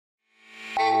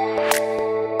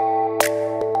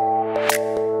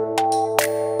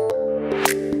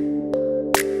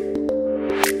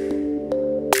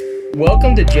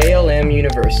Welcome to JLM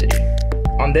University.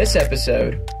 On this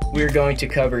episode, we are going to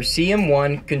cover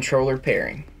CM1 controller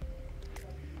pairing.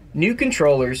 New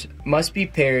controllers must be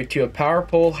paired to a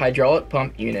Power-Pole hydraulic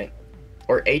pump unit,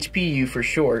 or HPU for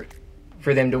short,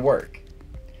 for them to work.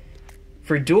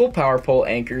 For dual Power-Pole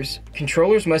anchors,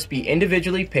 controllers must be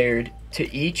individually paired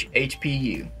to each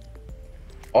HPU.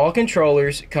 All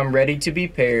controllers come ready to be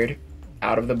paired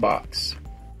out of the box.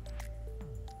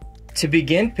 To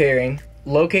begin pairing,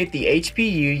 locate the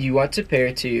HPU you want to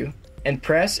pair to and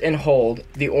press and hold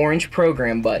the orange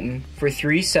program button for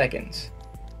 3 seconds.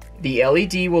 The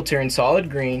LED will turn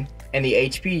solid green and the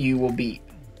HPU will beep.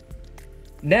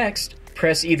 Next,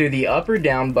 press either the up or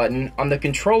down button on the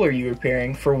controller you are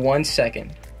pairing for 1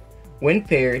 second. When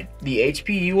paired, the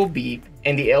HPU will beep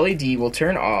and the LED will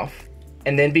turn off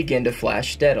and then begin to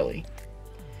flash steadily.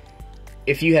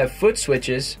 If you have foot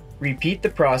switches, repeat the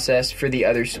process for the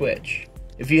other switch.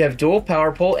 If you have dual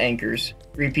Power-Pole anchors,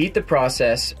 repeat the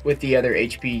process with the other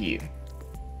HPU.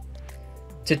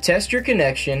 To test your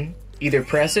connection, either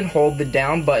press and hold the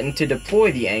down button to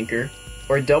deploy the anchor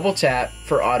or double tap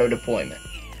for auto deployment.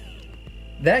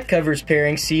 That covers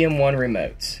pairing CM1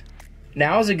 remotes.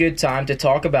 Now is a good time to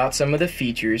talk about some of the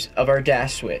features of our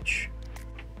dash switch.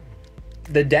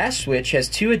 The dash switch has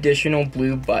 2 additional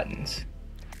blue buttons.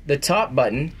 The top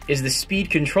button is the speed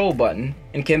control button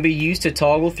and can be used to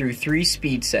toggle through 3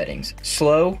 speed settings: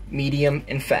 slow, medium,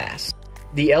 and fast.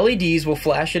 The LEDs will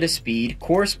flash at a speed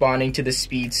corresponding to the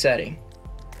speed setting.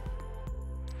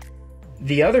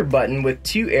 The other button with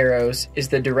 2 arrows is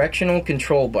the directional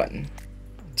control button.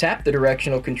 Tap the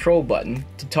directional control button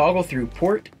to toggle through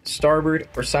port, starboard,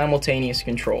 or simultaneous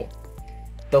control.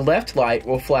 The left light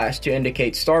will flash to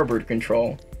indicate starboard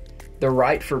control, the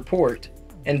right for port,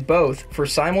 and both for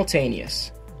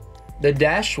simultaneous. The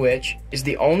dash switch is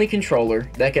the only controller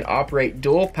that can operate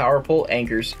dual Power-Pole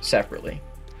anchors separately.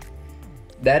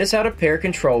 That is how to pair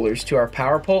controllers to our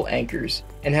Power-Pole anchors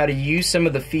and how to use some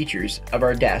of the features of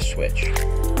our dash switch.